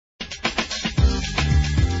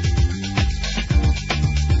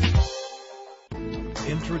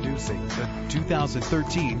Introducing the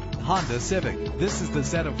 2013 Honda Civic. This is the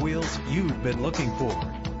set of wheels you've been looking for.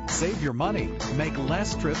 Save your money. Make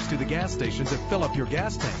less trips to the gas station to fill up your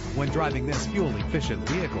gas tank when driving this fuel-efficient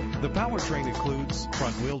vehicle. The powertrain includes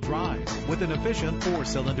front-wheel drive with an efficient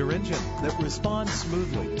 4-cylinder engine that responds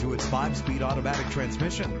smoothly to its 5-speed automatic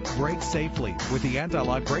transmission. Brake safely with the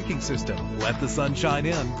anti-lock braking system. Let the sun shine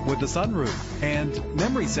in with the sunroof. And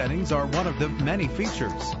memory settings are one of the many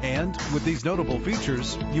features. And with these notable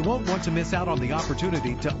features, you won't want to miss out on the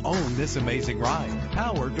opportunity to own this amazing ride.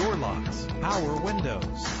 Power door locks, power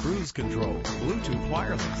windows, cruise control, Bluetooth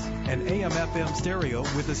wireless, and AM/FM stereo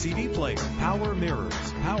with a CD player, power mirrors,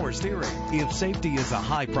 power steering. If safety is a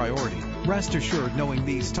high priority, rest assured knowing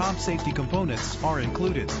these top safety components are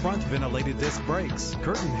included: front ventilated disc brakes,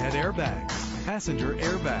 curtain head airbags, passenger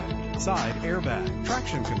airbag, side airbag,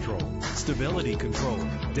 traction control, stability control,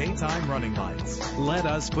 daytime running lights. Let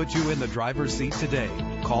us put you in the driver's seat today.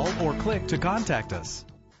 Call or click to contact us.